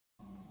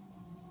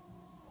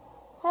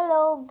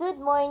Hello,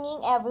 good morning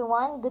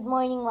everyone. Good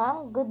morning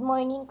ma'am. Good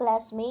morning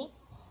classmate.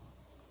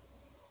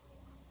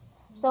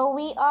 So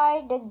we are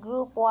the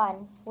group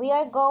 1. We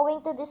are going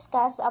to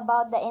discuss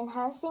about the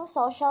enhancing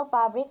social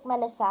fabric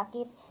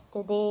malasakit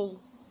today.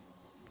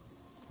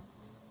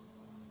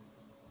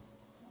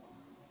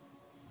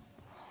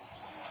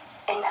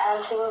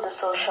 Enhancing the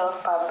social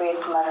fabric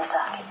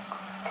malasakit.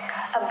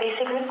 A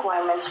basic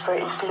requirements for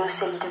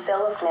inclusive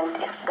development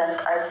is that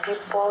our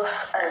peoples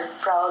are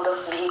proud of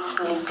being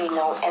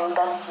Filipino and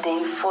that they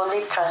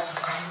fully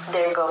trust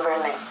their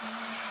government.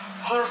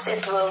 Hence,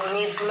 it will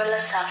need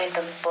malasakit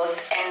at both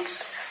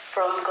ends,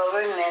 from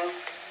government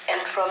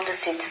and from the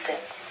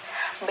citizen.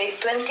 By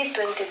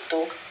 2022,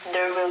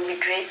 there will be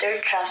greater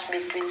trust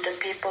between the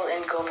people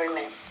and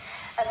government.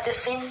 At the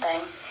same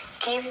time,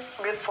 key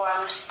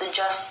reforms to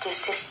justice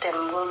system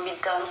will be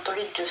done to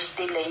reduce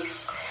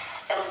delays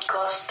and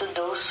cost to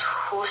those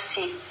who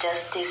seek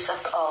justice at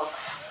all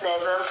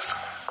levels: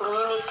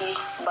 community,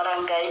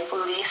 barangay,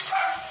 police,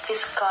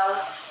 fiscal,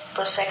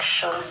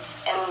 prosecution,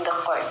 and the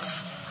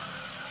courts.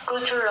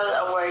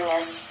 Cultural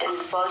awareness and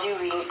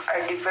valuing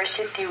our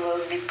diversity will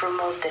be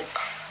promoted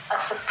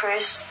as a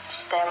first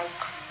step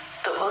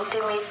to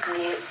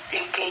ultimately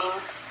regain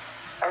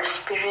our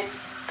spirit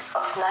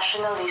of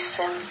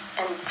nationalism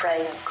and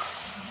pride.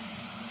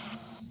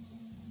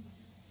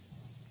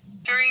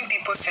 Ensuring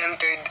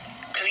people-centered,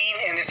 clean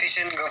and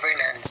efficient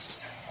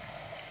governance.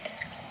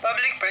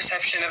 Public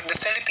perception of the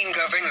Philippine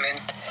government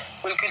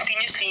will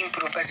continuously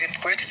improve as it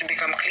works to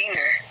become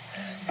cleaner,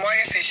 more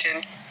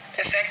efficient,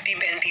 effective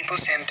and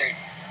people-centered.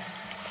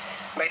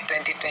 By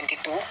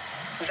 2022,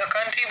 the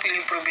country will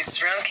improve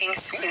its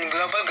rankings in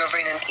global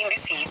governance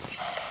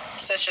indices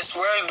such as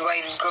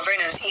Worldwide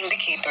Governance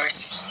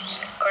Indicators,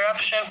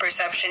 Corruption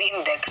Perception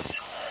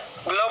Index,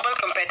 Global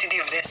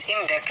Competitiveness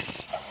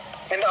Index,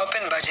 and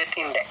Open Budget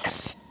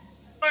Index.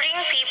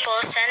 Ensuring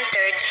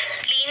people-centered,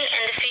 clean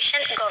and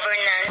efficient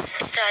governance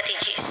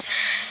strategies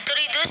to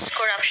reduce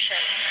corruption.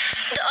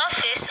 The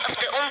Office of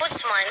the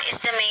Ombudsman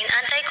is the main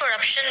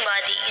anti-corruption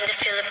body in the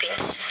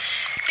Philippines,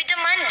 with the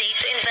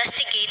mandate to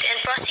investigate and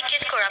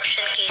prosecute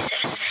corruption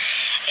cases.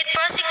 It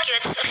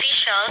prosecutes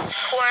officials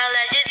who are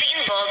allegedly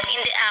involved in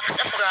the acts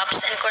of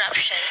grabs and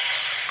corruption.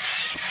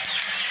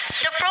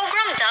 The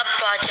program dubbed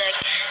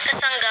Project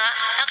Kasangga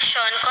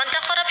Aksyon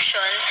Kontra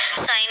Korupsyon,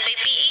 signed by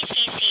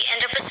PACC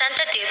and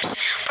representatives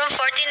from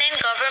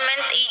 49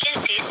 government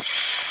agencies,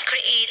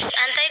 creates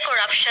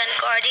Anti-Corruption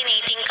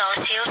Coordinating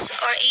Councils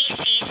or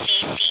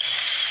ACCC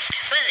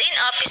within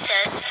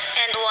offices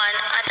and one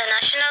at a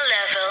national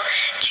level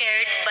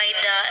chaired by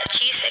the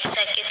Chief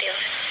Executive.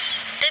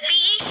 The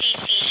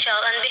PACC shall,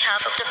 on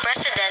behalf of the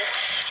President,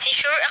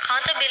 ensure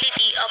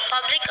accountability of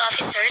public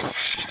officers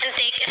and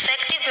take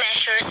effective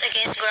measures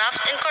against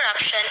graft and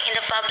corruption in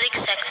the public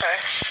sector,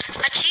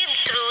 achieved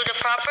through the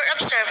proper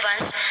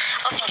observance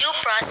of due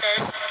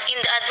process in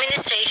the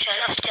administration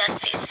of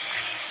justice.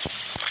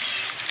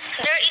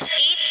 There is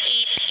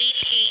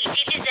 8888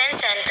 Citizen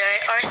Center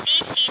or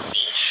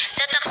CCC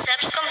that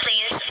accepts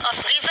complaints of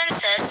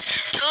grievances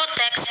through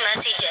text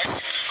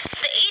messages.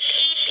 The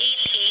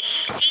 8888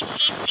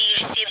 CCC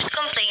receives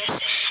complaints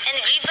and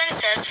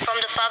grievances from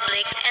the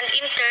public and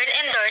in turn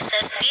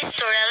endorses these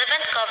to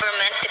relevant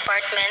government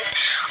department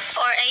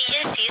or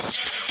agencies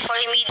for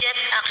immediate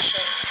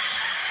action.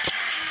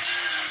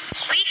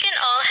 We can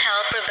all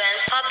help prevent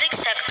public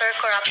sector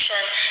corruption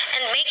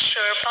and make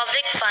sure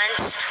public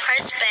funds are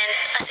spent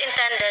as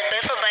intended by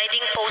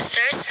providing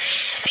posters,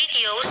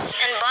 videos,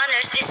 and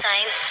banners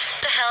designed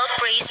to help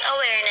raise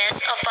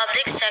awareness of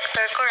public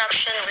sector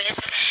corruption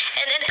risk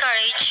and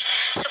encourage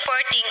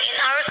supporting in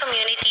our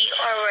community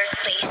or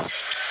workplace.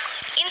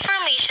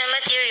 Information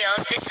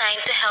materials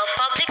designed to help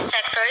public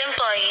sector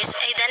employees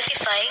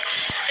identify,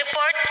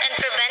 report, and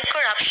prevent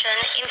corruption,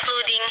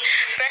 including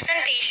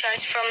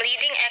presentations from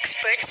leading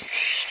experts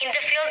in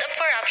the field of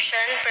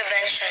corruption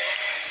prevention.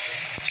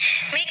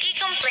 Making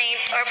a complaint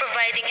or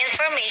providing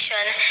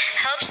information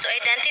helps to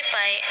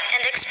identify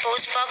and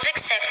expose public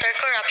sector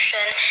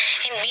corruption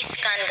and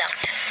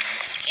misconduct.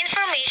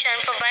 Information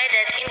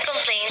provided in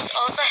complaints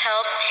also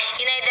help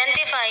in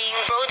identifying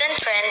broadened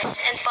trends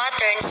and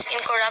patterns in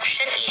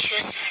corruption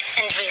issues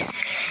and risk.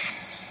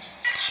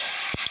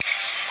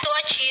 To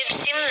achieve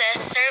seamless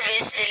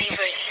service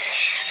delivery,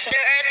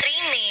 there are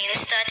three main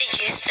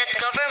strategies that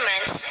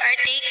governments are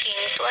taking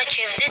to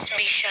achieve this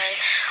vision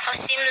of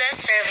seamless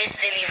service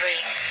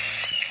delivery.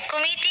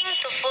 Committing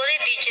to fully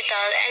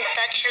digital and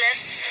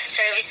touchless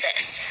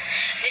services,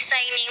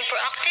 designing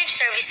proactive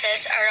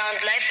services around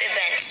life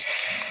events,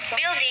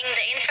 building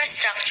the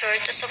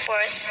infrastructure to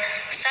support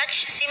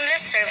such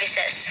seamless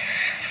services.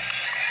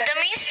 The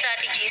main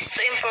strategies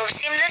to improve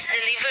seamless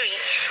delivery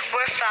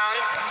were found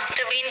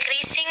to be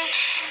increasing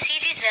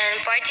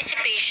citizen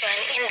participation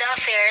in the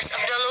affairs of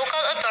the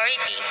local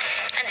authority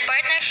and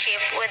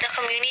partnership with the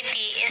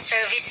community in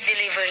service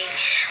delivery,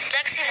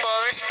 flexible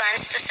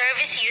response to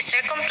service user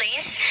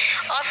complaints,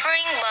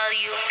 offering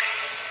value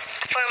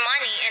for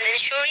money and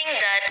ensuring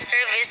that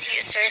service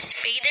users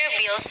pay their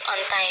bills on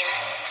time.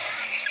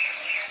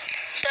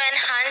 to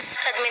enhance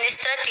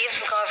administrative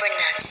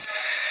governance.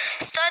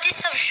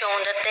 Studies have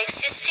shown that the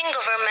existing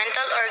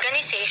governmental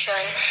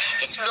organization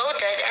is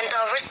bloated and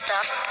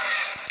overstaffed,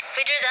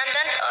 with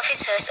redundant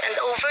offices and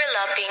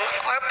overlapping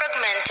or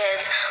fragmented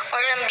or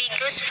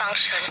ambiguous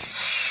functions.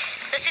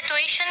 The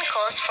situation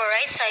calls for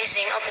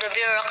right-sizing of the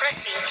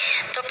bureaucracy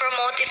to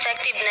promote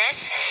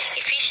effectiveness,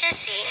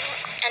 efficiency,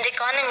 and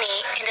economy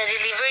in the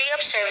delivery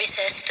of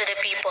services to the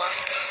people.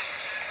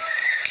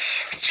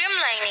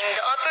 Streamlining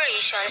the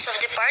operations of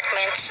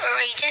departments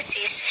or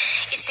agencies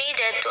is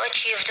needed to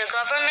achieve the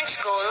government's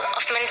goal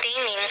of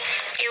maintaining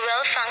a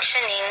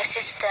well-functioning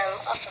system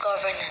of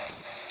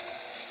governance.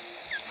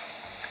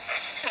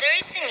 There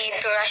is a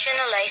need to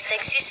rationalize the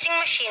existing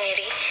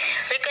machinery,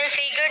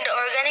 reconfigure the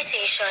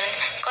organization,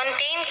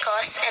 contain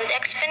costs and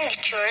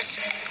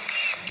expenditures,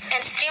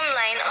 and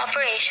streamline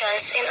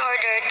operations in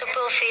order to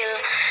fulfill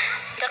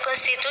the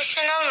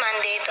constitutional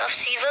mandate of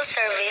civil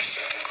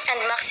service and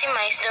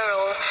maximize the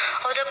role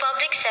of the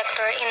public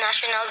sector in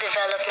national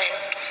development.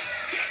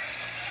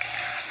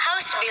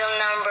 House Bill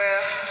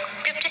number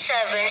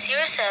 5707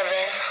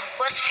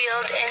 was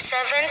filed in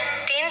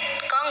 17th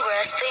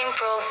Congress to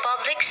improve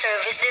public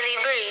service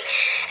delivery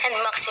and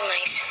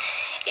maximize,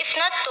 if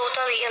not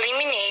totally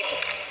eliminate,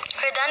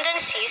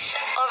 redundancies,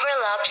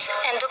 overlaps,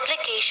 and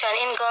duplication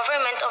in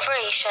government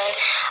operation,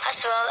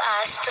 as well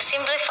as to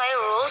simplify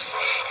rules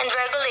and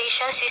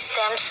regulation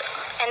systems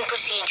and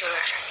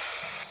procedures.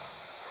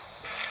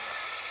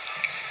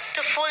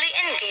 To fully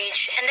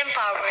engage and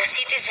empower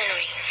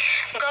citizenry,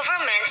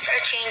 governments are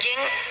changing,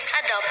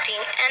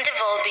 adapting, and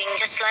evolving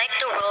just like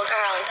the world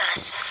around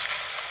us.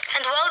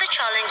 And while the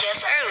challenges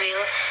are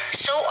real,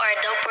 so are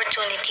the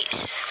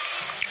opportunities.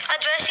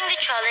 Addressing the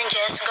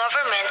challenges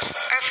governments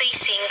are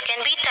facing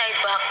can be tied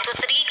back to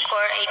three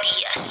core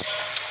ideas.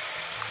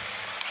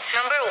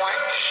 Number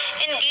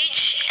 1,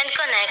 engage and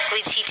connect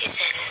with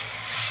citizens.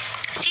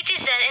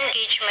 Citizen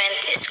engagement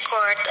is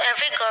core to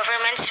every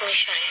government's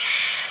mission.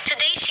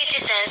 Today,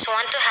 citizens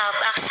want to have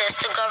access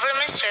to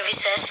government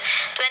services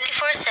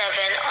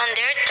 24/7 on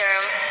their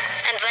term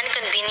and when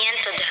convenient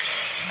to them.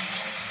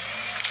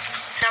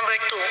 Number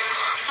 2,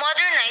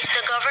 modernize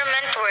the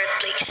government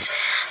workplace.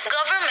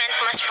 Government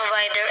must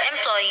provide their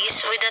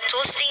employees with the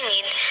tools they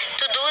need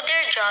to do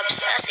their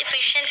jobs as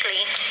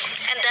efficiently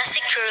and as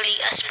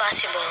securely as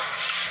possible.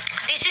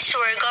 This is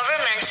where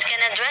governments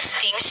can address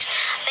things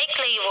like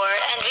labor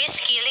and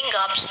reskilling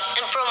gaps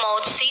and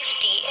promote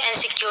safety and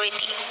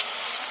security.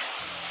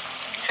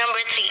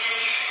 Number 3,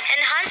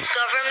 enhance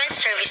government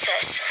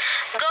services.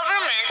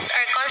 Governments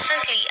are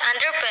constantly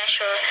under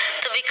pressure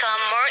to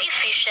become more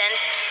efficient,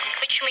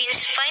 which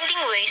means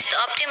finding ways to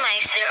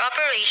optimize their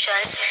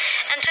operations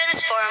and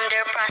transform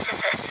their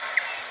processes.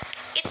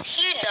 It's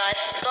here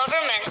that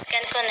governments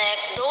can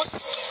connect those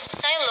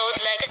siloed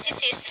legacy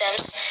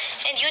systems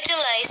and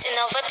utilize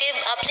innovative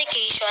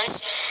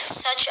applications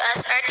such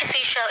as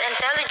artificial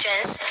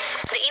intelligence,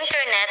 the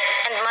internet,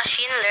 and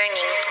machine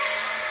learning.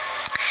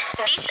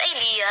 These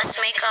ideas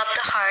make up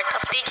the heart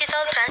of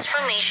digital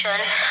transformation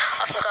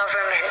of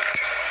government.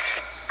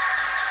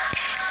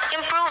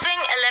 Improving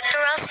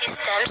electoral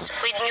systems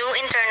with new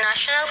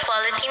international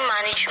quality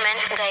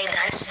management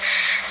guidance.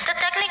 The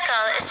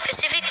technical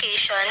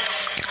specification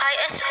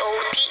ISO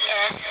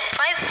TS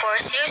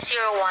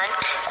 54001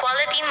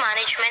 quality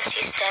management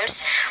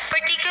systems,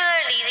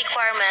 particularly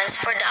requirements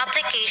for the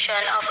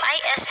application of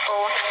ISO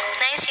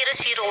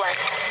 9001.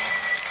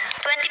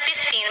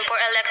 2015 for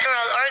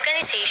electoral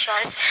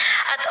organizations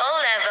at all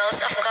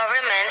levels of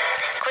government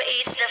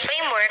creates the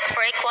framework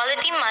for a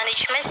quality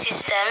management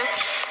system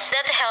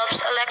that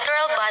helps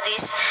electoral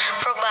bodies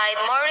provide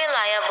more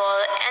reliable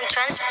and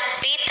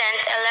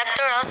transparent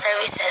electoral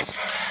services.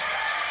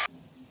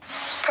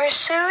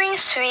 Pursuing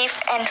swift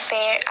and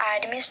fair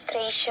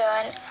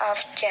administration of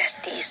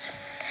justice.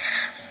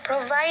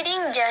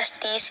 Providing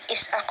justice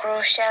is a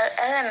crucial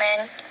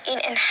element in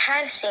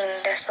enhancing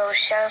the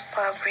social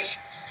fabric.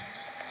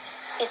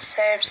 It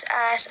serves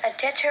as a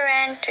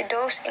deterrent to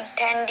those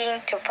intending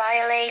to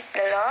violate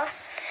the law,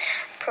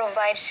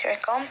 provides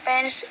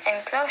recompense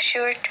and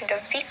closure to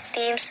the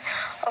victims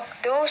of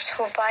those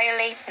who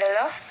violate the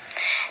law,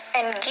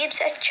 and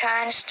gives a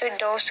chance to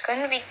those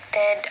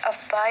convicted of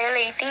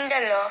violating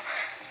the law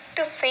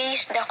to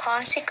face the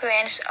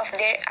consequence of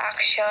their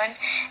action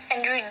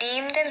and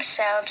redeem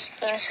themselves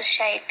in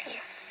society.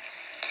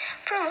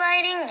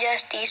 Providing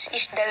justice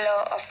is the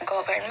law of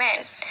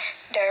government.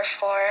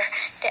 Therefore,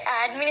 the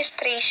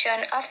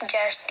administration of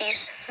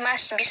justice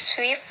must be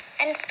swift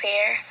and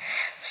fair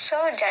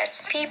so that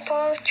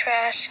people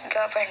trust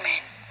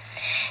government.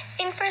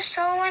 In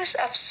pursuance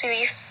of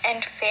swift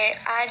and fair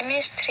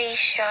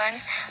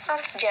administration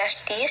of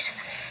justice,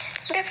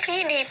 the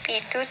PDP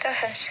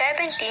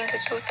 2017 to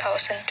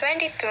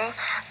 2022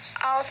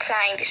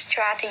 outlined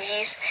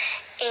strategies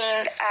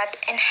aimed at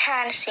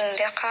enhancing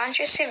the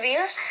country's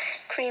civil,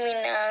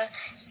 criminal,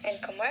 and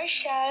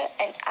commercial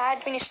and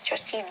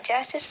administrative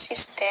justice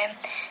system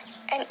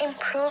and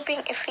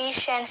improving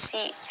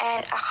efficiency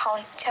and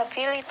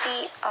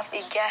accountability of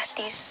the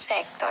justice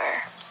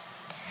sector.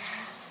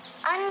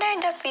 An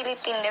Under the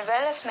Philippine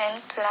Development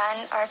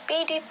Plan or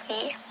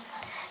PDP,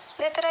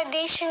 the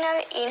traditional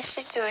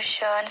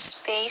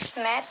institutions-based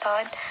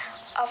method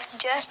of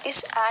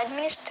justice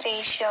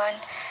administration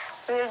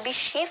will be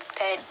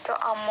shifted to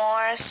a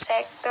more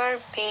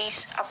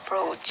sector-based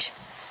approach.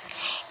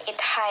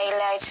 It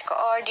highlights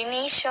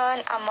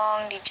coordination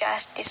among the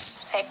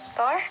justice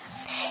sector,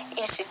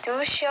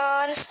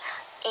 institutions,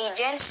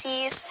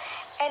 agencies,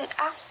 and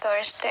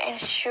actors to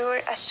ensure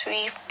a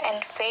swift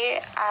and fair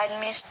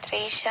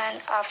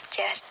administration of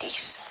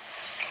justice.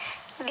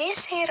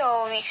 This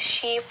heroic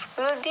shift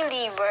will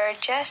deliver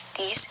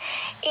justice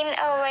in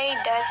a way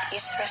that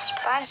is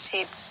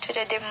responsive to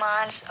the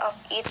demands of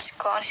its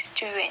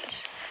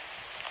constituents.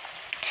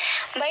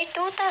 By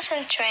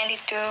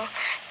 2022,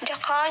 the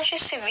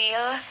country's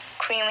civil,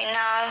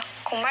 criminal,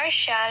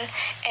 commercial,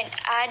 and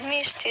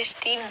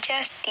administrative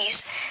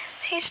justice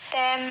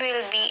system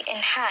will be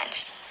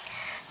enhanced.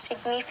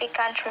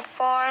 Significant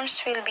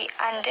reforms will be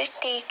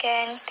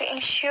undertaken to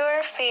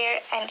ensure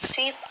fair and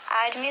swift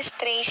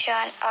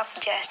administration of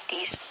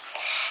justice.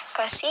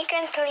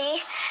 Consequently,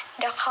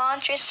 the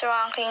country's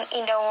ranking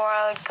in the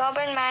World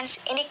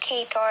Governance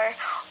Indicator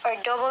or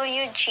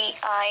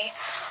WGI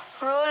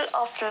rule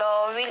of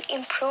law will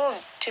improve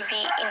to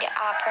be in the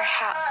upper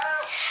half.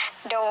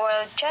 The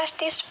World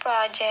Justice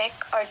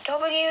Project or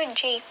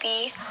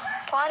WJP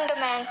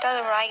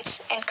Fundamental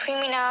Rights and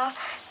Criminal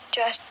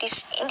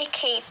Justice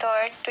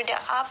Indicator to the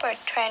upper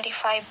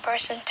 25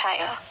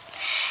 percentile,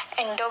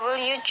 and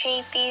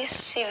WJP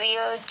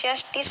Civil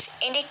Justice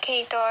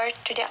Indicator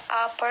to the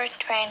upper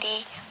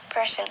 20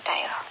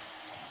 percentile.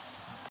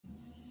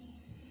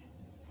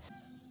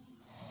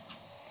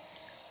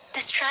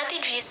 The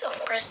strategies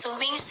of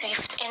pursuing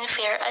swift and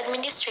fair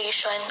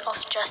administration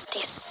of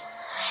justice.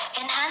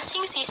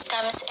 Enhancing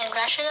systems and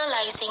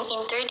rationalizing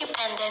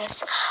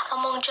interdependence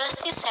among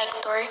justice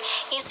sector,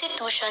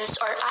 institutions,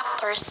 or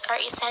actors are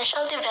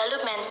essential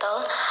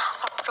developmental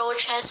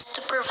approaches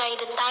to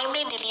provide a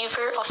timely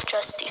delivery of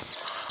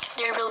justice.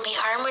 There will be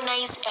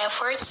harmonized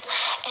efforts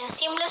and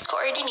seamless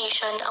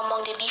coordination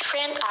among the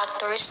different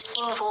actors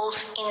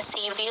involved in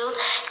civil,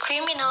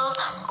 criminal,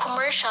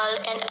 commercial,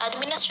 and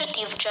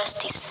administrative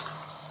justice.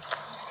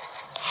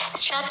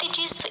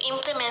 Strategies to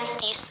implement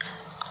these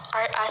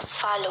are as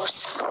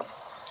follows.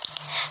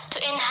 To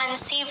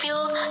enhance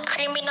civil,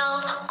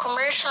 criminal,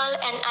 commercial,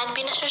 and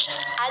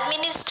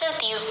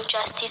administrative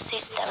justice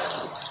system.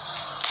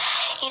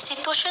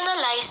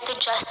 Institutionalize the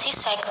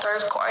Justice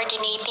Sector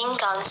Coordinating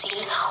Council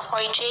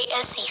or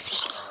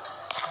JSCC,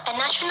 a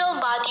national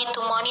body to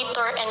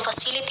monitor and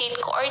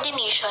facilitate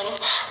coordination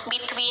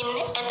between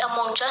and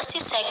among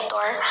justice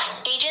sector,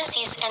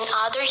 agencies, and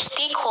other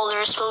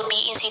stakeholders will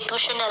be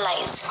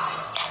institutionalized,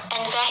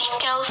 and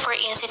vehicle for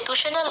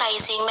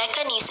institutionalizing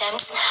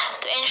mechanisms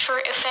to ensure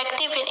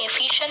effective and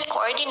efficient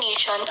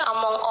coordination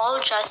among all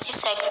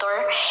justice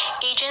sector,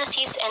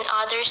 agencies, and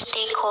other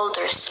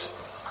stakeholders.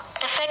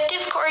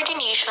 Effective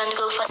coordination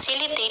will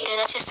facilitate the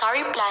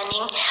necessary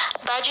planning,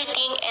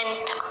 budgeting, and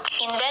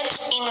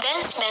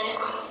investment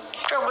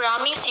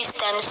programming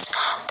systems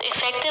to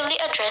effectively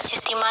address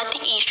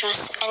systematic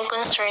issues and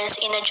concerns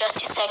in the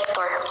justice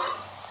sector.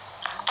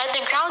 At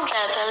the ground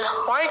level,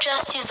 more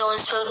justice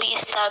zones will be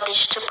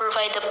established to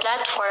provide a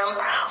platform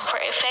for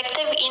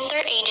effective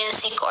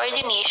interagency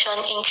coordination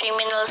in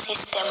criminal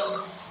system.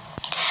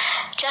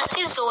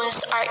 Justice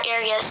zones are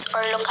areas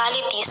or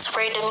localities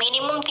where the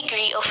minimum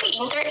degree of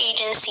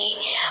interagency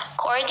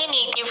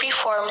coordinative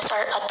reforms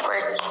are at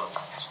work.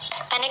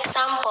 An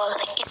example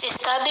is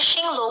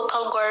establishing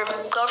local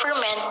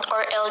government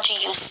or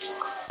LGUs.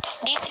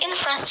 This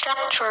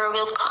infrastructure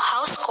will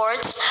house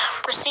courts,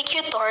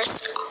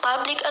 prosecutors,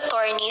 public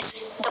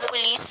attorneys, the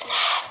police,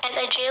 and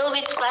a jail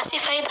with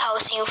classified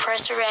housing for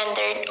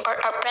surrendered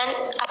or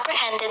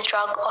apprehended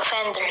drug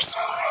offenders.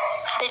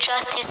 The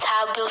Justice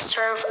Hub will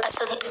serve as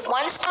a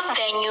one-stop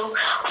venue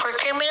for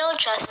criminal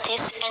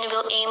justice and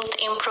will aim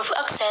to improve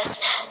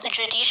access to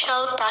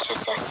judicial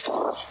processes.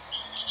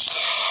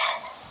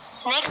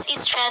 Next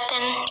is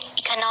strengthen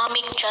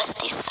economic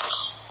justice.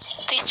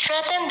 To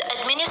strengthen the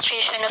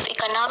administration of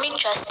economic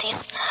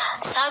justice,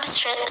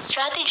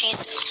 sub-strategies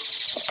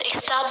to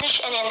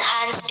establish and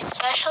enhance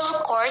special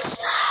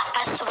courts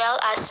as well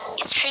as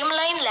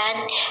streamline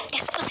land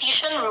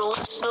disposition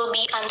rules will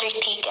be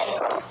undertaken.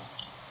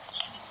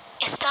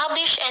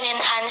 Establish and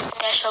enhance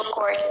special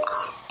court.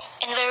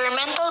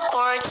 Environmental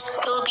courts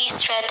will be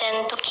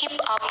strengthened to keep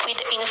up with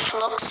the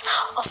influx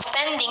of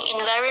pending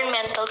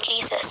environmental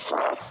cases.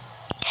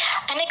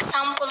 An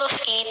example of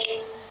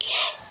it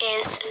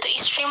is to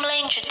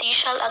streamline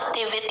judicial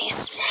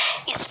activities.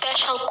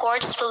 Special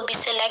courts will be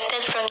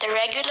selected from the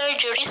regular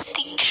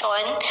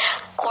jurisdiction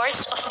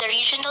courts of the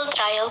regional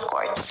trial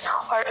courts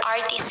or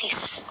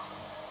RTCs.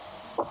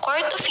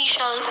 Court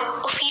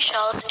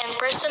officials and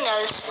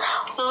personnel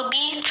will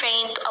be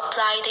trained to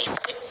apply the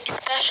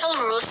special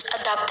rules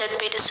adopted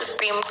by the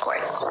Supreme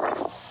Court.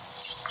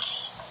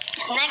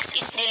 Next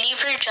is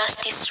deliver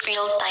justice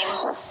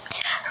real-time.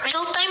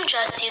 Real-time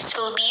justice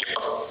will be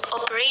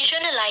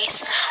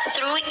operationalized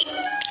through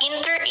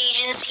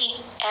interagency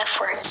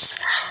efforts.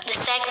 The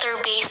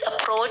sector-based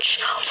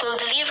approach will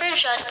deliver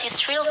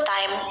justice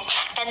real-time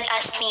and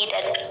as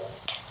needed.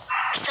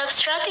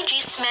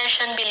 Sub-strategies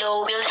mentioned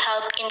below will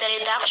help in the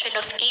reduction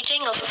of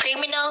aging of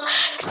criminal,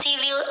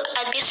 civil,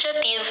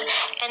 administrative,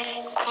 and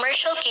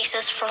commercial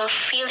cases from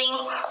filing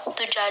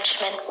to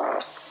judgment.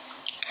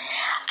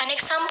 An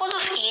example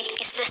of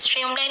it is the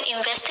streamlined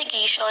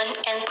investigation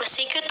and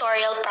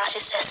prosecutorial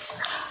processes.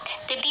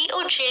 The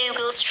DOJ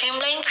will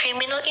streamline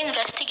criminal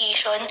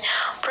investigation,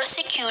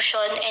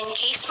 prosecution, and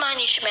case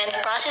management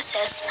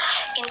processes,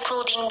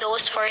 including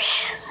those for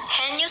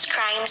heinous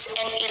crimes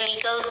and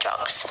illegal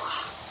drugs.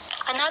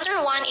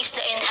 Another one is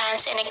the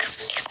enhance and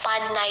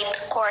expand night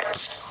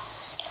courts.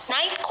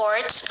 Night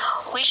courts,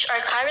 which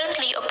are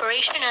currently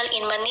operational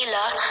in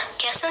Manila,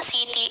 Quezon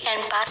City,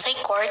 and Pasay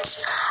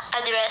courts,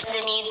 address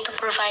the need to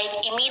provide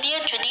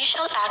immediate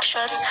judicial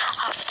action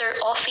after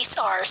office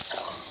hours.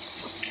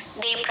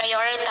 They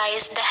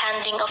prioritize the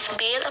handling of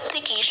bail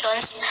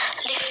applications,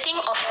 lifting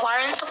of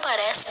warrant of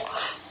arrest,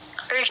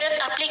 urgent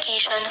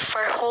application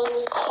for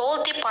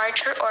whole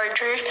departure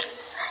order,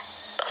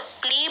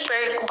 plea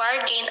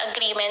bargain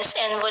agreements,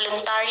 and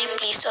voluntary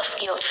pleas of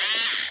guilt.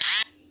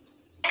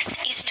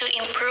 Next is to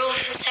improve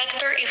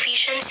sector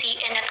efficiency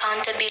and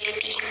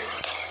accountability.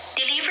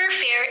 Deliver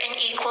fair and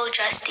equal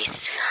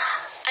justice.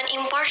 An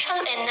impartial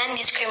and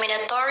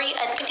non-discriminatory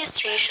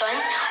administration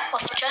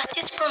of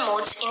justice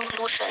promotes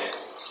inclusion.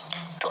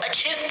 To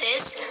achieve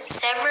this,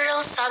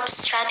 several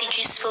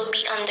sub-strategies will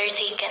be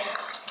undertaken.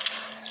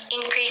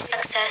 Increase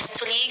access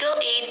to legal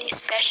aid,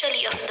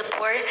 especially of the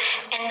poor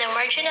and the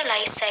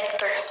marginalized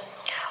sector.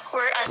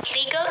 Whereas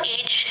legal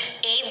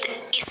aid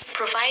is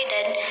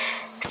provided,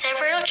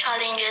 several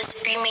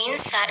challenges remain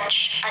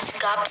such as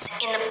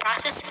gaps in the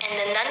process and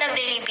the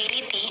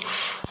non-availability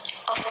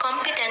of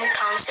competent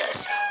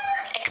counsels.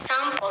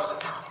 Example,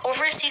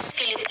 Overseas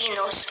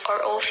Filipinos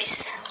or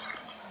OFFIs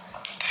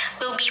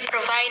will be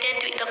provided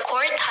with the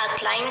court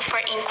hotline for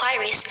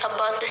inquiries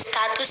about the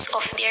status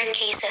of their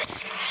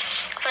cases.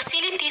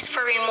 Facilities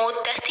for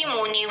remote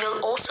testimony will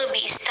also be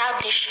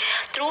established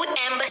through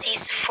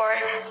embassies for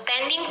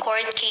pending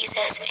court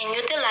cases and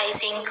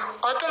utilizing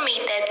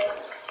automated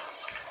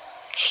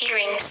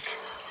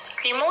hearings.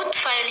 Remote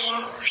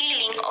filing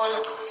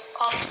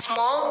of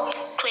small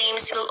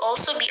claims will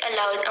also be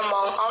allowed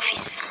among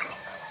office.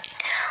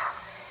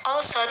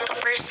 Also, to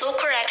pursue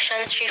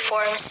corrections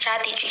reform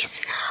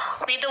strategies.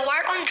 With the war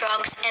on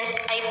drugs and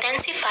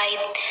intensified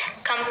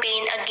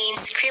campaign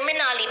against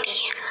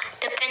criminality,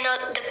 the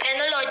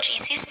penology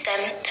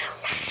system,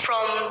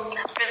 from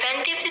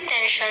preventive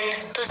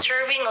detention to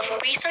serving of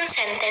prison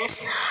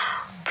sentence,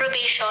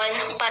 probation,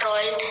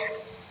 parole,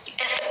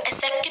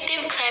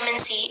 executive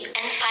clemency,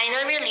 and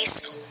final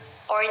release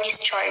or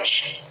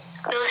discharge,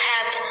 will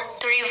have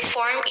to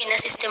reform in a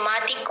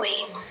systematic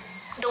way.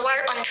 The war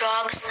on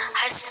drugs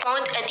has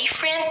spawned a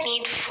different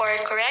need for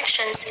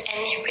corrections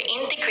and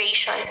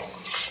reintegration.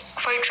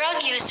 For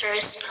drug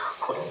users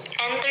who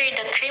enter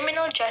the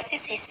criminal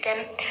justice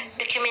system,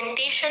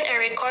 documentation and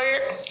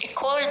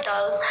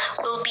recordal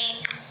will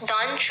be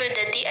done through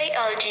the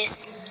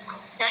DILG's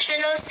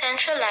National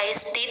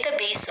Centralized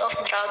Database of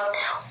Drug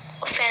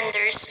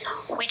Offenders,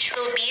 which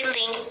will be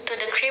linked to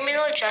the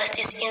Criminal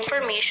Justice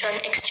Information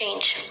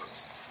Exchange.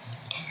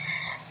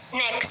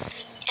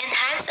 Next,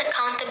 enhance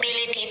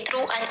accountability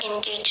through an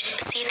engaged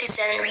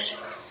citizenry.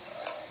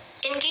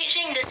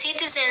 Engaging the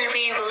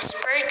citizenry will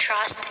spur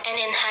trust and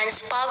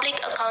enhance public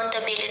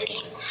accountability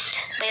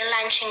by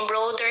launching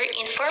broader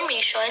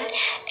information,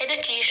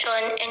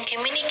 education, and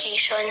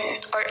communication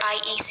or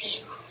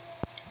IEC.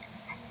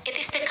 It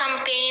is the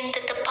campaign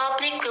that the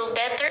public will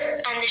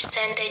better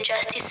understand the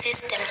justice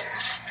system.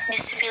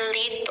 This will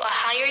lead to a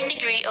higher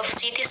degree of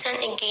citizen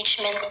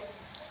engagement,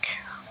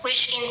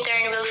 which in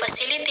turn will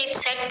facilitate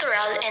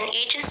sectoral and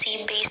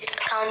agency-based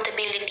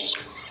accountability.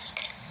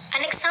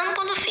 An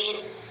example of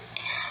it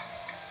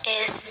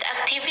is the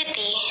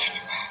activity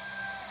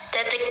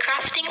that the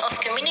crafting of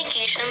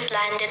communication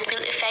plan that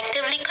will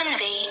effectively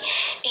convey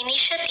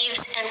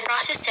initiatives and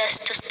processes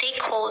to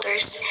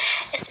stakeholders,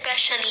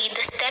 especially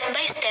the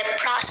step-by-step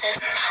process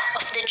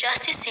of the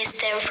justice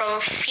system from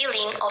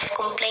filing of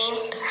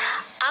complaint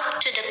up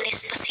to the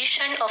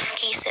disposition of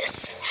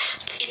cases.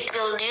 It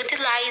will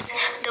utilize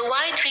the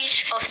wide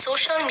reach of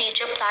social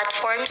media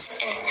platforms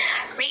and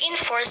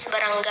reinforce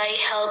barangay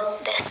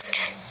help desk.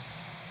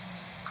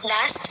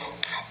 Last,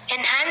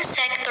 enhance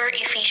sector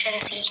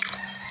efficiency.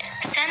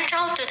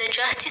 Central to the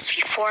justice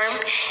reform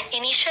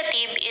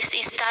initiative is the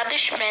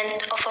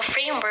establishment of a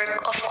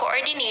framework of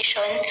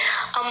coordination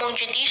among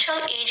judicial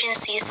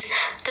agencies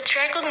that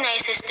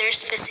recognizes their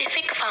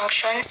specific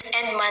functions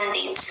and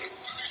mandates.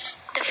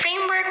 The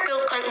framework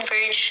will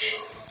converge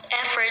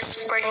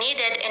efforts where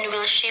needed and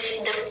will shape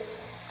the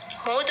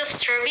mode of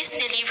service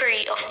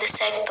delivery of the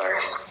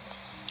sector.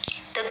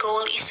 The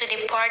goal is to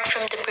depart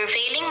from the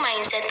prevailing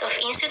mindset of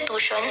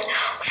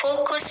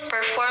institution-focused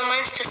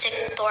performance to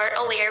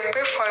sector-aware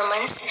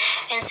performance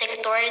and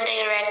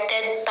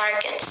sector-directed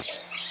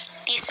targets.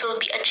 This will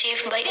be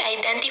achieved by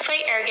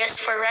identifying areas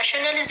for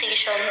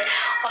rationalization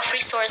of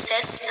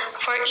resources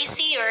for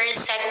easier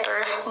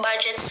sector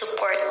budget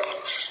support.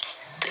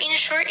 To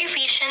ensure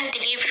efficient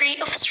delivery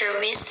of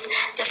service,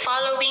 the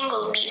following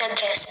will be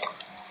addressed: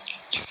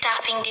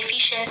 staffing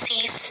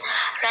deficiencies,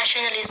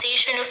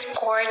 rationalization of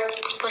court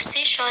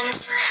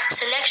positions,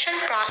 selection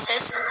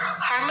process,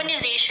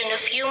 harmonization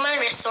of human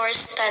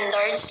resource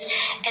standards,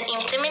 and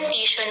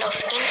implementation of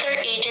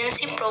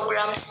interagency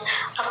programs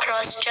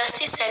across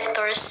justice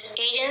sectors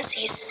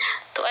agencies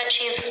to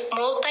achieve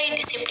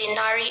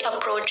multidisciplinary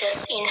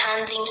approaches in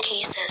handling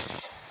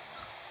cases.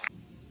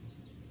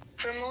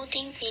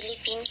 Promoting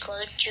Philippine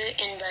culture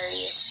and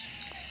values.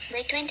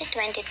 By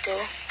 2022,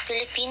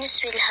 Filipinos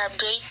will have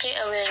greater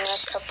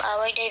awareness of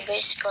our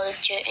diverse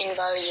culture and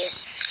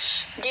values.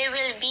 There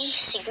will be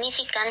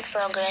significant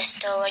progress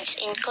towards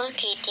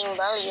inculcating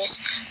values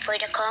for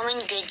the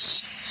common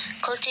goods,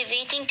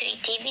 cultivating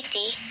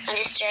creativity, and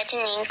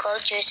strengthening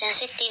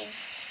culture-sensitive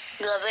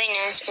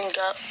governance and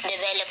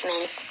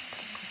development.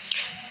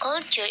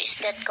 Culture is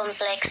that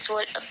complex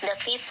whole of the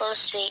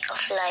people's way of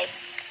life,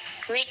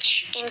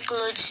 which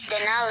includes the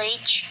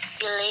knowledge,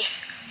 belief,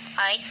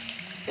 art,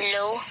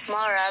 law,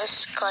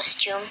 morals,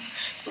 costume,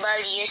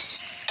 values,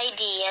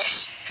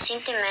 ideas,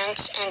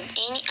 sentiments, and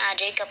any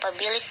other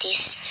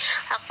capabilities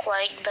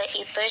acquired by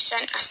a person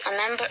as a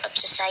member of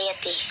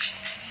society.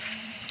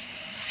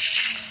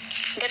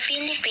 The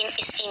Philippines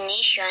is a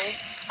nation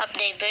of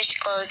diverse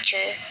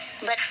culture,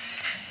 but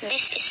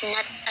this is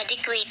not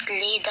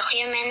adequately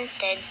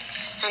documented,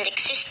 and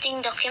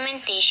existing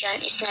documentation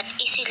is not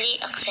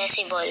easily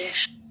accessible.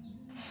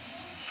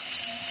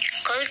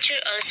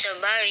 Culture also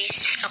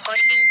varies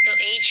according to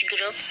age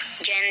group,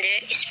 gender,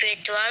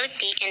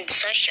 spirituality, and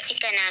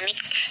socioeconomic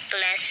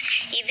class.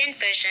 Even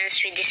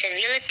persons with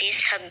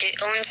disabilities have their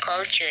own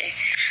culture.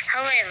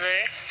 However,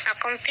 a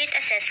complete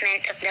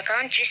assessment of the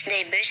country's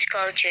diverse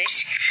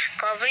cultures,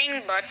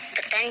 covering both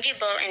the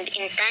tangible and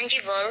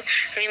intangible,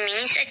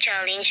 remains a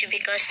challenge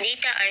because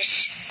data are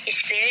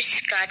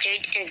sparse,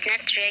 scattered, and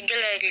not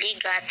regularly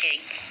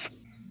gathered.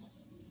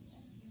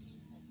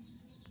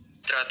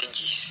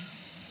 Strategies.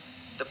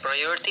 The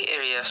priority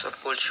areas of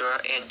cultural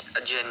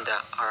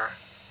agenda are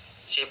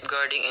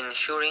safeguarding and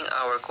ensuring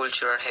our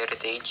cultural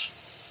heritage,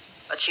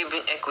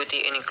 achieving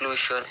equity and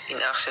inclusion in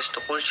access to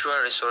cultural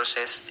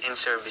resources and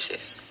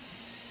services,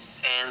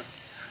 and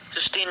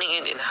sustaining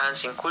and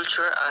enhancing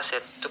cultural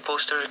assets to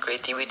foster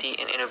creativity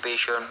and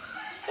innovation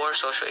for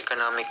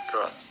socio-economic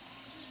growth.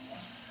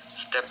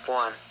 Step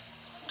 1.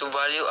 To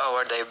value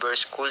our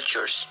diverse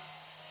cultures.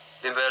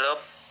 Develop,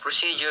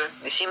 procedure,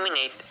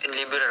 disseminate, and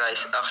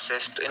liberalize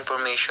access to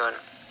information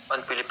on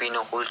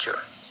Filipino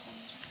culture.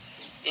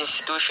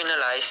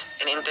 Institutionalize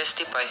and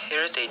intensify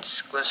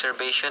heritage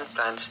conservation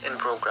plans and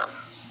programs.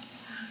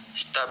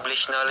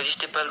 Establish knowledge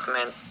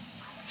development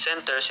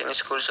centers and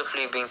schools of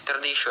living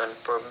tradition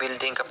for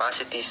building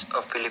capacities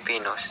of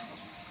Filipinos.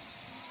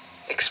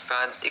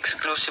 Expand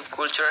exclusive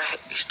cultural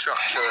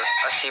structure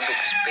as civic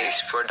space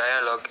for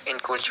dialogue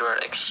and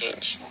cultural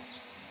exchange.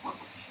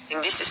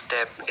 In this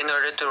step, in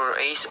order to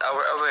raise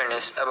our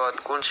awareness about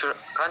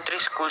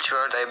country's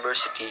cultural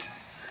diversity,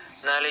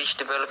 knowledge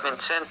development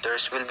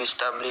centers will be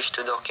established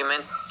to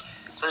document,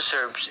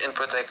 conserve, and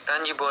protect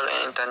tangible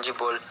and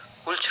intangible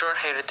cultural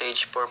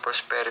heritage for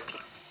prosperity,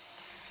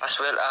 as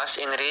well as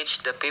enrich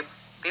the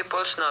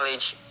people's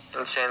knowledge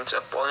and sense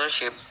of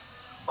ownership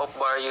of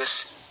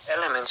various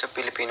elements of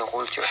Filipino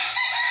culture.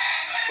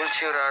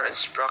 Cultural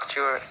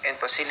structure and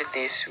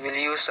facilities will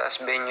use as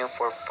venue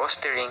for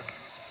fostering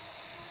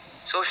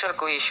social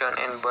cohesion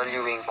and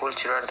valuing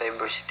cultural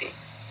diversity.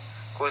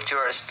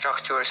 Cultural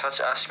structures such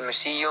as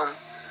museum,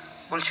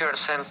 cultural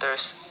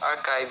centers,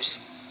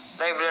 archives,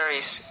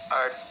 libraries,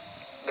 art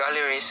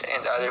galleries,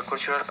 and other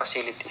cultural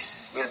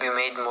facilities will be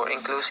made more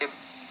inclusive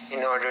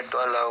in order to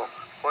allow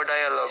for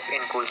dialogue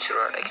and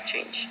cultural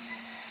exchange.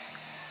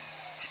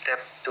 Step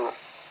 2.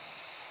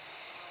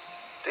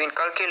 To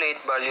inculcate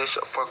values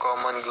for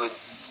common good.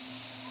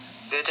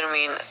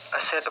 Determine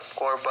a set of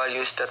core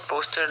values that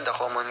foster the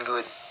common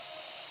good.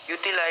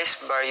 Utilize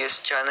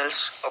various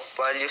channels of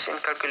values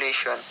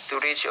inculcation to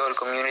reach all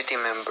community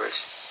members.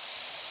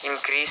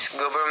 Increase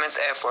government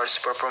efforts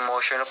for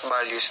promotion of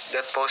values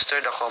that foster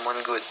the common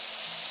good.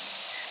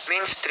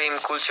 Mainstream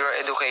cultural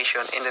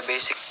education in the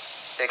basic,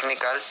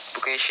 technical,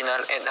 vocational,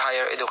 and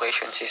higher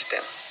education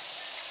system.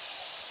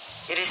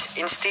 It is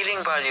instilling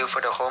value for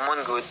the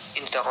common good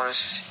into the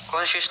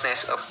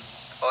consciousness of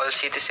all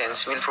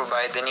citizens will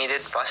provide the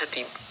needed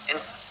positive and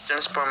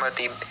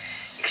transformative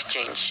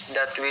exchange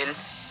that will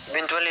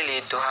eventually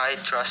lead to high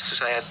trust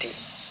society.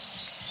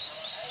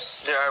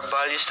 There are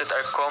values that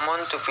are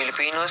common to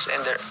Filipinos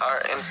and that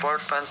are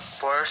important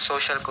for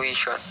social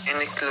cohesion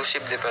and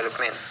inclusive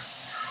development.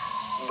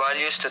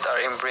 Values that are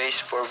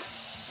embraced for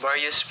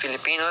various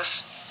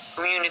Filipinos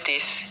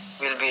communities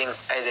will be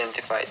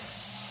identified.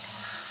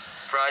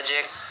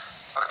 Project,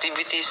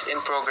 activities,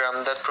 and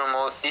programs that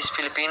promote these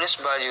Filipinos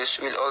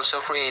values will also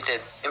created,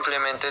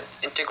 implemented,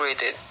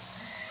 integrated,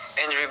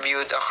 and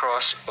reviewed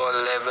across all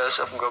levels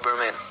of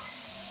government.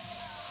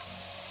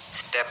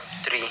 Step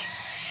 3.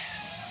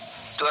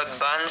 To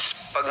advance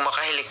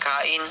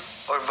pagmakahilikain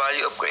or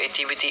value of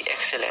creativity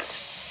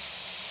excellence.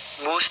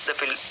 Boost the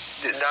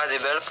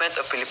development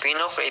of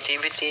Filipino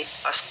creativity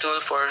as tool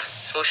for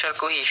social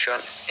cohesion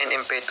and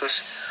impetus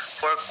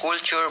for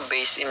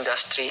culture-based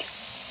industry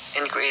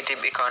and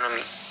creative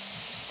economy.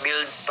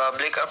 Build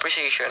public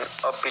appreciation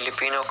of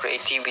Filipino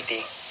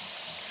creativity.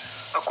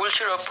 A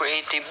culture of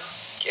creative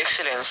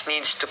excellence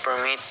needs to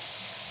permit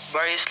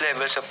various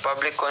levels of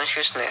public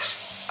consciousness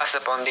as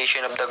the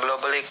foundation of the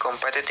globally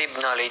competitive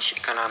knowledge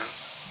economy.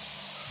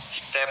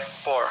 Step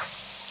 4.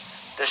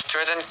 To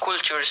strengthen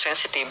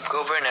culture-sensitive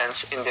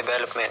governance and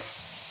development.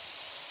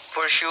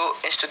 Pursue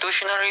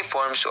institutional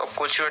reforms of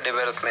cultural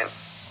development.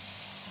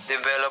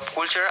 Develop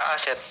cultural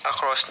assets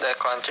across the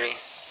country.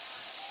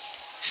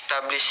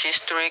 Establish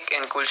historic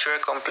and cultural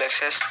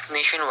complexes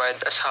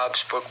nationwide as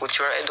hubs for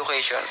cultural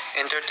education,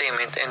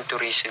 entertainment, and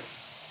tourism.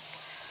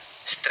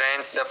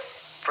 Strengthen the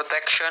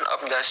protection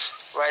of the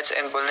rights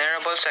and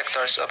vulnerable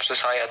sectors of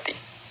society.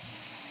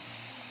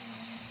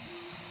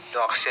 To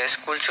access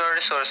cultural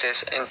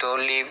resources and to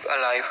live a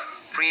life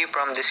free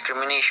from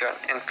discrimination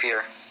and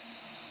fear.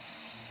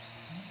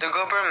 The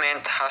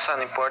government has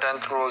an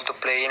important role to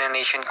play in a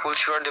nation's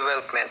cultural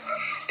development.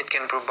 It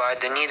can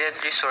provide the needed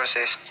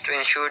resources to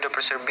ensure the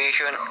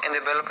preservation and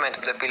development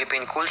of the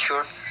Philippine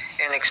culture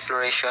and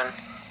exploration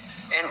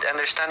and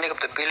understanding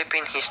of the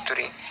Philippine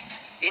history.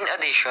 In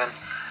addition,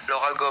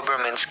 local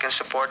governments can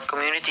support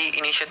community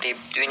initiatives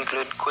to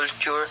include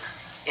culture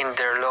in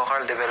their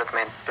local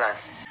development plan.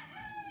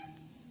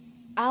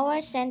 Our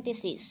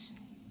synthesis.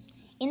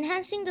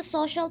 Enhancing the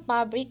social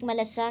fabric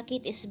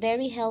Malasakit is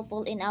very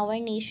helpful in our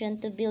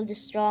nation to build a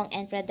strong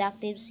and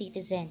productive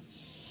citizen.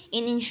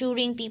 In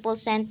ensuring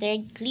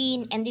people-centered,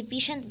 clean, and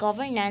efficient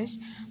governance,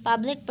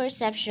 public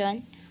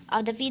perception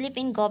of the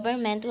Philippine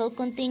government will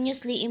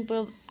continuously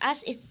improve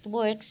as it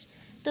works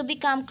to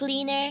become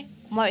cleaner,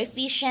 more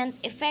efficient,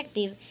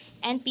 effective,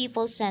 and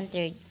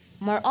people-centered.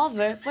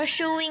 Moreover,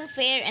 pursuing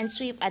fair and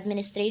swift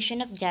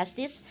administration of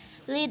justice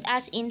lead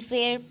us in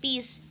fair,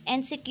 peace,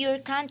 and secure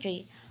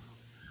country,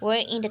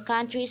 wherein the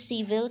country's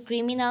civil,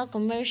 criminal,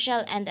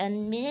 commercial, and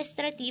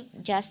administrative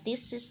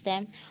justice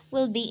system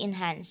will be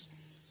enhanced.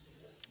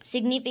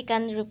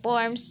 Significant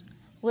reforms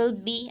will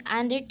be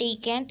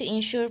undertaken to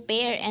ensure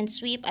fair and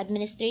swift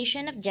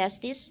administration of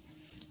justice.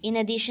 In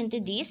addition to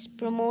this,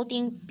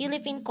 promoting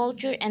Philippine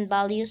culture and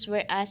values,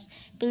 whereas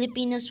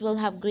Filipinos will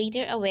have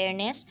greater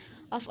awareness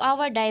of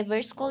our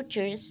diverse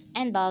cultures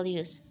and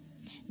values.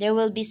 There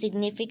will be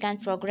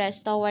significant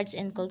progress towards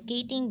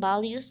inculcating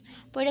values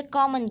for the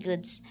common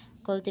goods,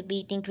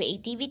 cultivating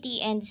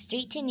creativity, and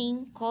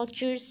strengthening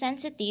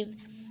culture-sensitive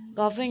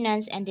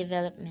governance and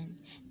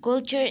development.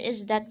 Culture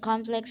is that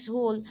complex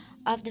whole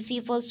of the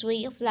people's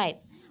way of life,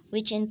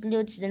 which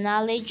includes the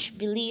knowledge,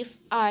 belief,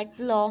 art,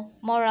 law,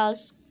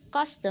 morals,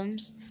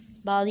 customs,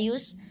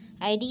 values,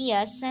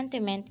 ideas,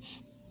 sentiment,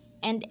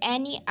 and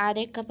any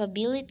other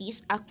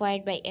capabilities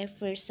acquired by a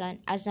person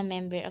as a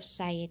member of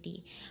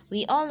society.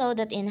 We all know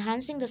that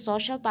enhancing the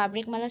social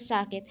fabric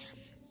Malasakit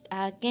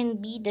can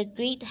be the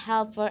great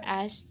help for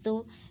us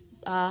to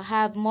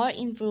have more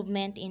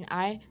improvement in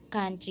our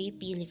country,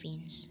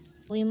 Philippines.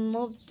 We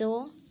move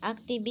to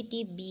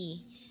Activity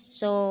B.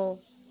 So,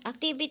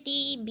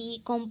 Activity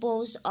B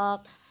composed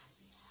of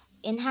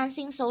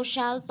enhancing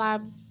social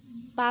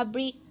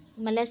fabric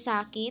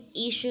Malasakit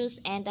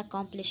issues and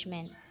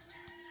accomplishment.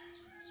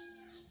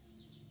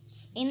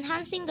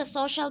 Enhancing the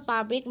social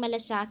fabric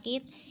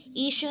Malasakit,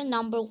 issue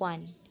number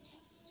 1.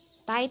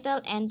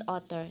 Title and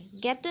author.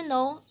 Get to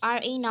know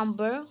RA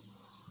number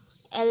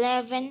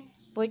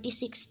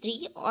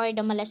 11463 or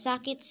the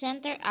Malasakit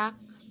Center Act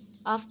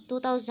of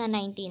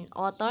 2019.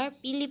 Author,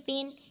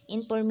 Philippine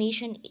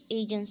Information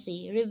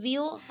Agency.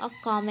 Review of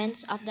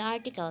comments of the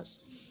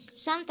articles.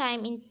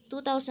 Sometime in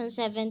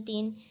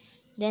 2017,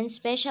 then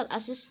Special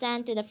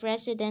Assistant to the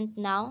President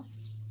now,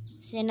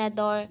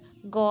 Senador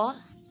Go,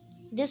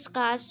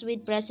 discussed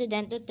with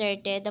President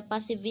Duterte the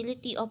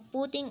possibility of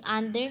putting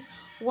under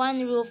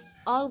one roof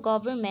all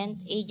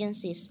government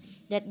agencies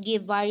that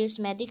give various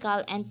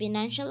medical and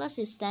financial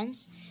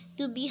assistance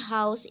to be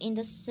housed in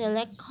the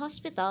select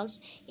hospitals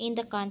in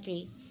the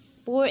country.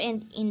 Poor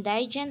and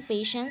indigent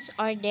patients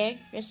or their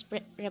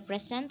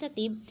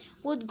representative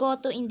would go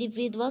to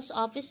individuals'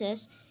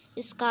 offices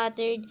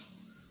scattered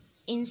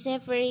in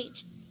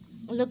separate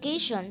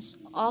locations,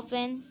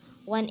 often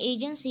one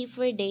agency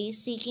per day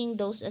seeking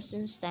those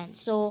assistance.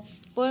 So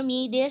for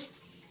me, this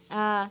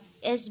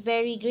is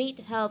very great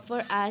help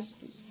for us,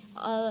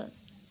 to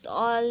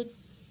all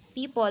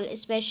people,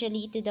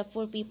 especially to the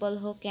poor people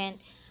who can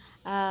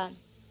uh,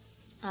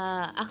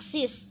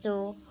 access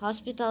to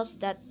hospitals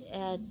that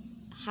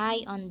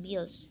high on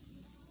bills.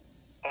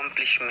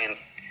 Accomplishment.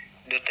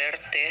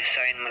 Duterte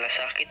signed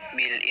Malasakit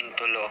Bill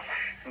into law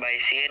by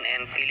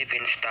CNN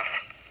Philippine staff.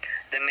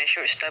 The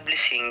measure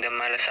establishing the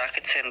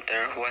Malasakit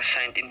Center was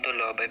signed into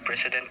law by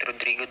President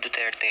Rodrigo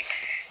Duterte,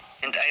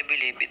 and I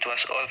believe it was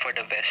all for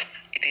the best.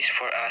 It is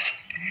for us.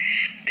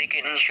 they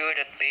can ensure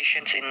that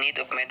patients in need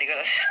of medical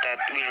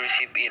assistance will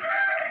receive it,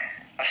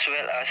 as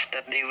well as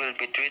that they will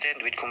be treated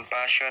with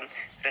compassion,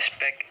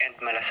 respect, and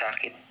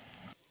malasakit.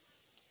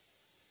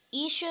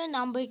 Issue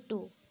number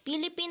 2.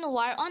 Philippine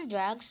war on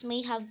drugs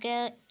may have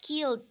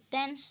killed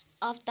tens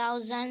of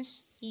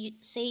thousands,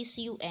 says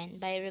UN,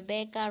 by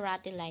Rebecca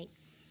Ratelight.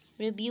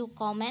 Review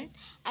comment: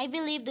 I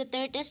believe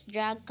Duterte's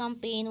drug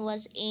campaign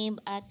was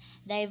aimed at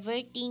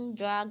diverting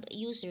drug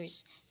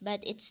users,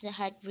 but it's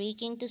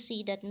heartbreaking to see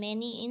that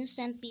many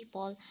innocent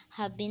people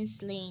have been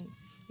slain,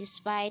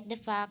 despite the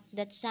fact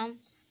that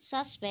some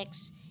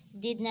suspects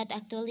did not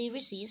actually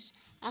resist.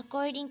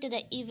 According to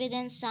the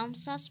evidence, some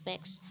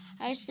suspects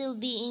are still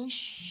being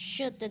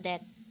shot to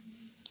death.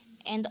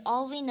 And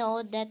all we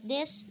know that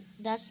this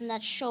does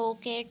not show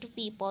care to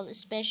people,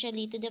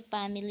 especially to the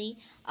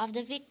family of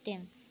the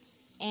victim,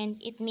 and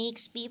it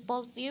makes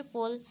people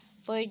fearful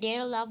for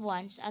their loved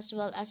ones as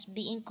well as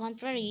being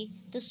contrary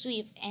to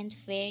swift and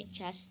fair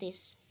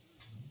justice.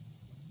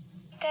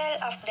 Title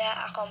of the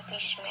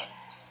accomplishment.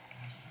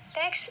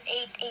 Text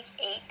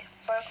 888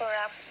 for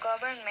Corrupt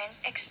Government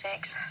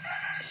Execs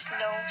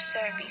Slow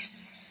Service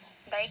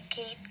by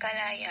Kate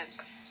Kalayag.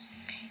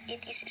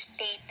 It is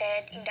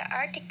stated in the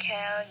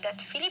article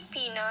that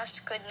Filipinos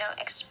could now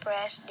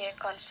express their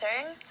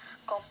concern,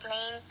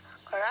 complaint,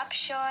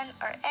 corruption,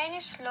 or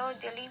any slow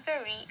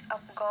delivery of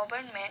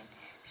government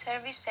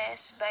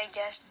services by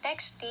just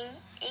texting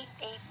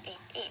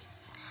 8888.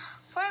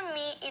 For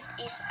me, it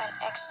is an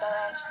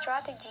excellent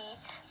strategy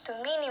to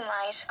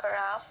minimize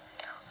corrupt,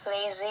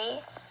 lazy,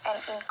 and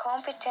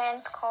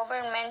incompetent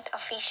government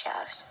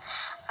officials.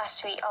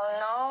 As we all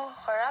know,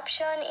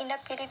 corruption in the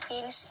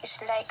Philippines is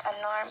like a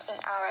norm in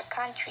our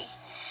country.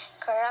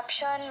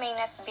 Corruption may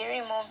not be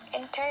removed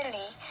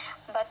entirely,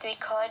 but we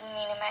could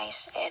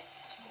minimize it.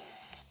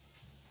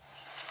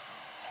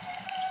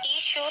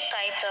 Issue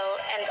title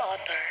and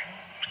author.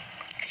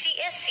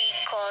 CSC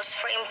calls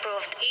for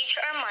improved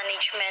HR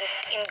management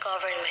in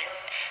government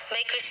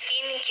by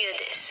Christine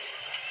Cudis.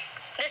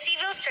 The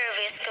Civil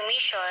Service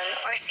Commission,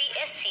 or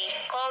CSC,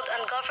 called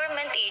on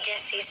government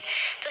agencies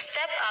to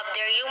step up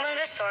their human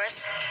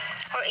resource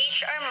or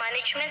HR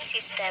management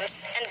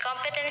systems and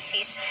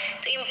competencies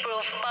to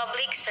improve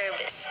public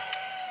service.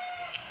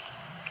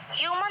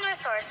 Human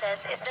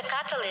resources is the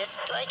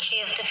catalyst to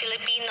achieve the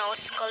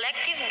Filipinos'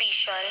 collective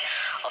vision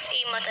of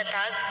a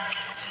matatag,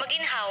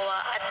 maginhawa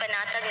at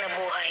panatag na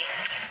buhay.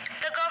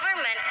 The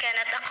government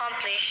cannot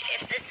accomplish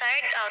its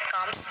desired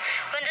outcomes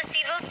when the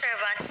civil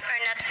servants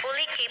are not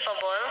fully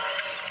capable,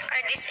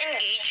 are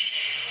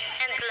disengaged,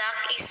 and lack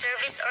a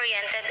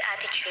service-oriented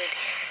attitude,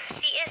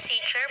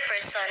 CSC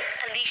Chairperson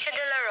Alicia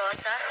De La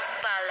Rosa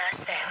Bala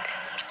said.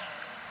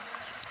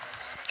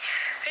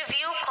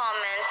 Review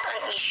comment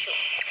on issue.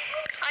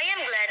 I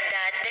am glad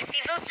that the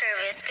Civil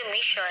Service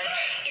Commission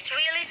is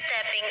really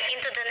stepping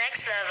into the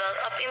next level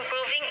of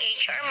improving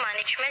HR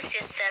management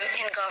system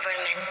in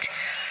government.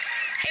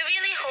 I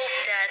really hope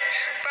that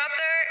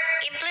proper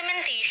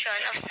implementation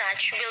of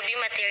such will be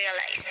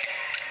materialized.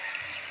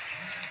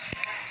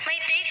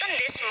 My take on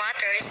this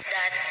matter is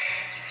that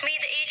may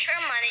the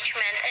HR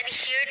management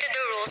adhere to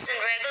the rules and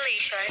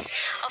regulations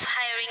of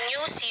hiring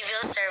new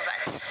civil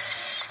servants.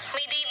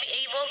 May they be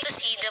able to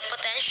see the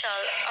potential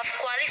of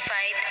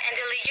qualified and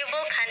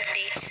eligible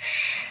candidates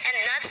and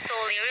not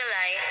solely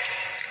rely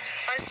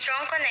on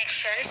strong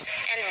connections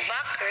and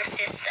backer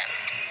system.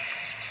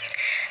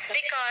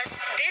 Because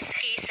these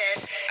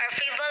cases are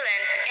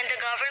prevalent in the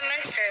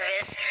government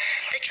service,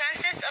 the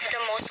chances of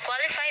the most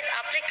qualified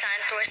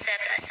applicant were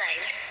set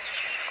aside.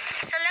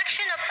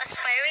 Selection of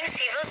aspiring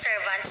civil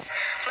servants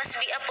must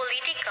be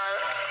apolitical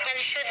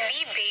and should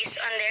be based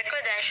on their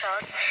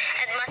credentials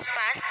and must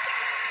pass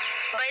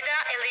by the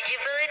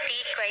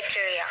eligibility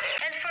criteria.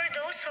 And for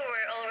those who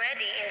were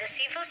already in the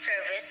civil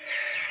service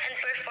and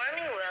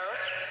performing well,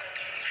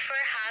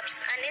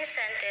 perhaps an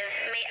incentive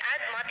may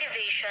add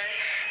motivation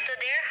to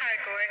their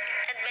hard work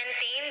and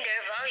maintain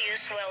their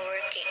values while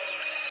working.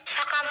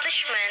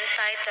 Accomplishment,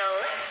 title,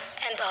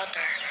 and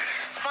author.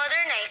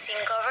 Modernizing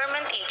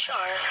government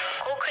HR,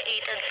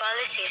 co-created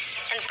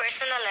policies, and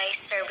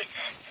personalized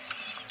services.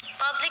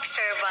 Public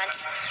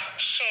servants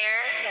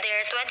share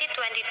their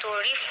 2022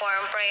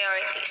 reform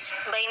priorities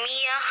by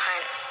Mia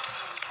Han.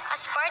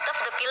 As part of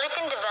the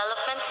Philippine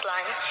Development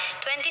Plan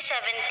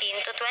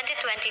 2017 to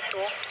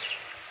 2022,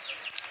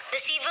 the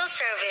Civil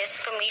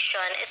Service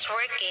Commission is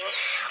working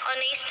on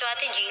a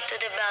strategy to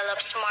develop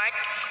smart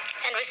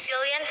and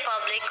resilient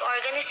public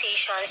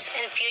organizations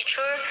and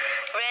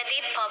future-ready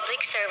public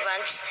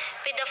servants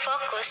with a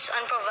focus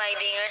on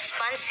providing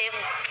responsive,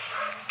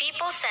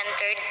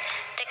 people-centered,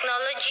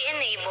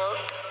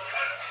 technology-enabled,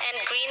 and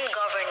green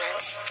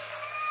governance.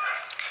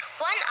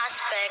 One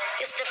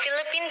aspect is the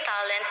Philippine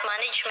Talent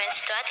Management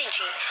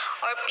Strategy,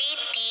 or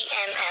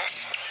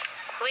PTMS,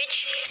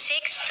 which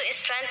seeks to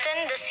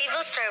strengthen the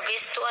civil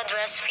service to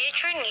address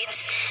future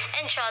needs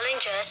and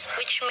challenges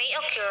which may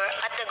occur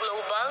at the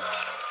global,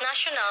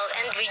 national,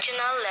 and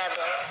regional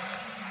level.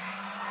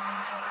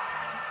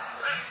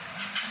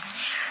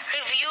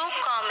 Review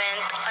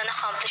comment on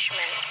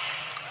accomplishment.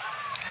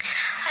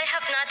 I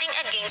have nothing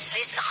against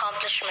this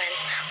accomplishment,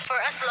 for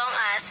as long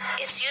as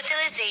its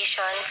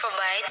utilization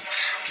provides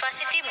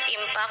positive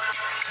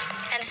impact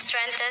and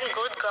strengthens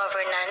good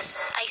governance,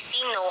 I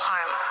see no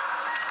harm.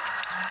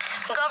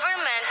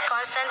 Government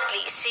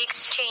constantly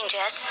seeks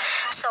changes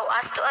so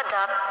as to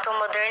adapt to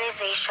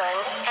modernization,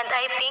 and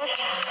I think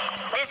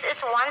this is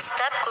one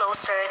step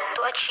closer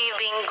to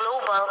achieving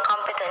global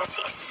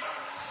competencies.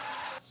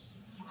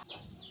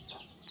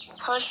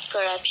 Halt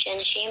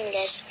Corruption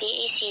Shameless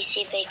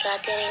PACC by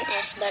Catherine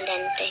S.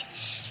 Valente.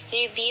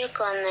 Review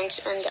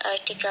comments on the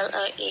article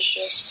or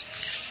issues.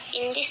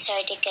 In this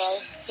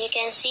article, you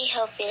can see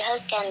how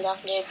PhilHealth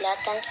conduct their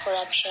blatant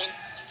corruption.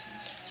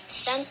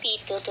 Some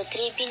P2 to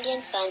 3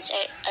 billion funds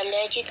are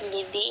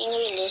allegedly being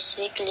released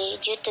weekly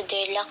due to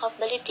their lack of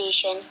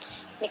validation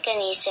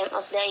mechanism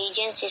of the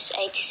agency's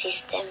IT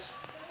system.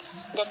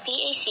 The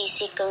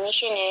PACC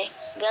Commissioner,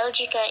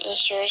 Belgica,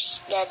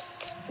 ensures that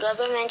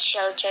government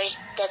shelters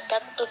the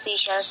top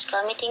officials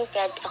committing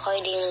fraud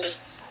accordingly.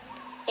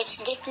 It's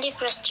deeply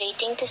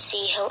frustrating to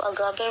see how a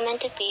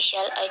government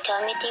official are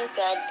committing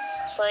fraud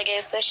for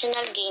their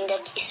personal gain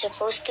that is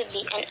supposed to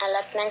be an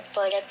allotment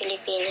for the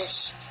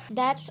Filipinos.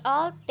 That's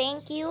all.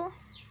 Thank you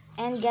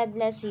and God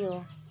bless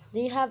you. Do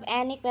you have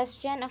any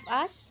question of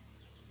us?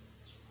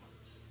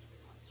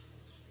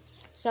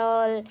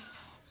 So,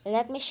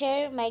 let me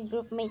share my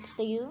group mates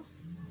to you.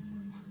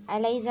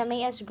 Eliza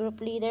May as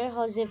group leader,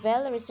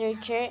 Josebel,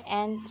 researcher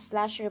and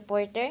slash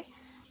reporter,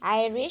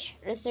 Irish,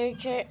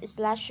 researcher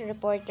slash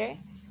reporter,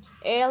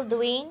 Earl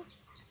Dwayne,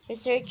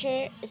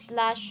 researcher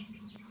slash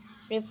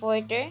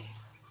reporter,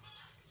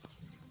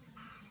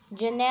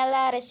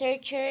 Janella,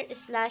 researcher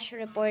slash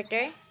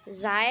reporter,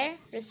 Zaire,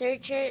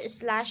 researcher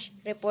slash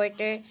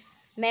reporter,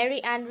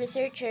 Mary Ann,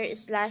 researcher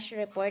slash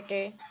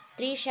reporter,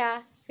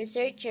 Trisha,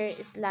 researcher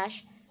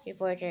slash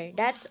reporter.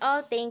 That's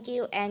all. Thank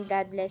you and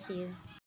God bless you.